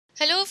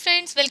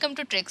friends, welcome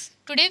to Tricks.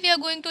 Today we are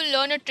going to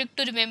learn a trick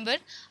to remember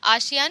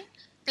ASEAN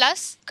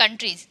plus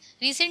countries.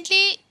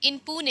 Recently in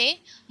Pune,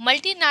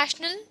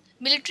 multinational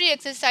military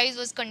exercise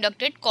was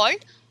conducted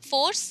called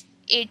Force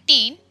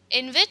 18,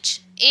 in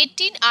which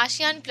 18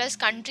 ASEAN plus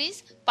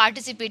countries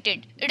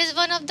participated. It is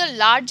one of the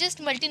largest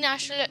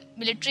multinational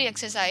military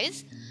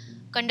exercise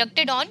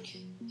conducted on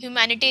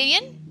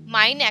humanitarian,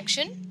 mine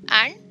action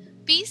and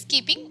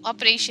peacekeeping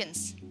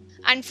operations.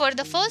 And for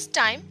the first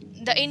time,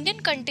 the Indian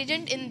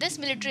contingent in this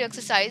military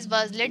exercise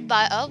was led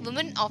by a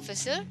woman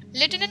officer,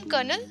 Lieutenant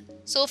Colonel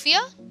Sophia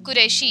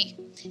Qureshi.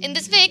 In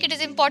this way, it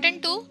is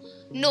important to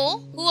know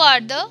who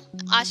are the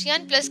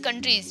ASEAN plus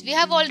countries. We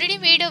have already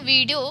made a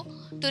video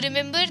to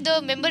remember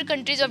the member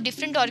countries of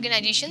different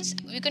organizations.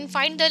 You can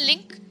find the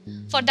link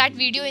for that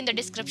video in the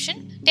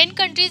description. 10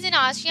 countries in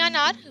ASEAN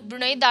are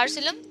Brunei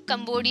Darussalam,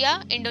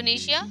 Cambodia,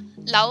 Indonesia,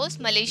 Laos,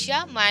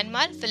 Malaysia,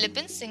 Myanmar,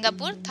 Philippines,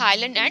 Singapore,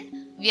 Thailand and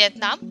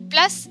Vietnam.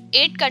 Plus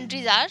 8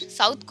 countries are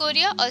South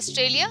Korea,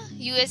 Australia,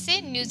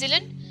 USA, New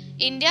Zealand,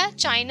 India,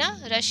 China,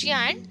 Russia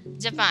and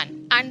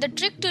Japan. And the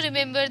trick to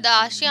remember the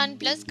ASEAN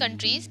plus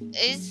countries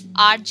is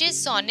RJ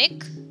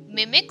Sonic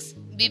mimics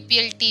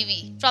BPL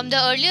TV. From the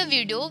earlier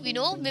video, we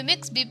know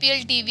mimics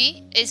BPL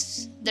TV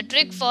is the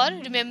trick for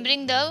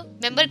remembering the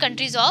member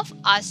countries of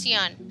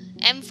ASEAN.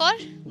 M for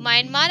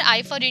Myanmar,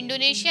 I for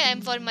Indonesia,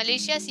 M for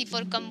Malaysia, C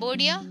for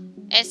Cambodia,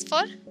 S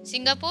for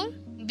Singapore,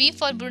 B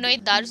for Brunei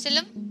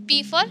Darussalam,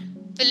 P for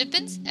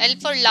Philippines, L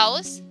for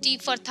Laos, T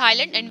for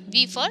Thailand and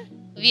V for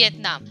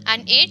Vietnam.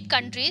 And 8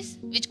 countries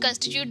which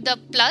constitute the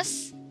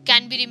plus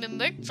can be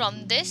remembered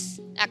from this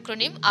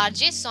acronym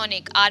RJ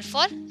Sonic. R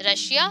for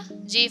Russia,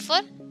 J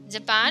for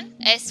Japan,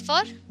 S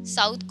for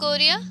South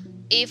Korea,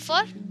 A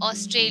for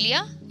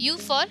Australia, U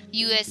for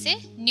USA,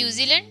 New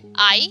Zealand,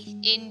 I,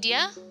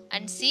 India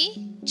and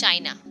C,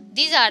 China.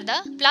 These are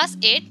the plus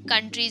 8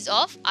 countries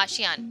of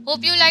ASEAN.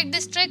 Hope you like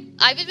this trick.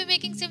 I will be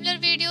making similar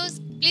videos.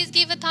 Please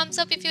give a thumbs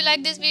up if you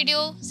like this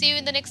video. See you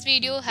in the next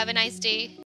video. Have a nice day.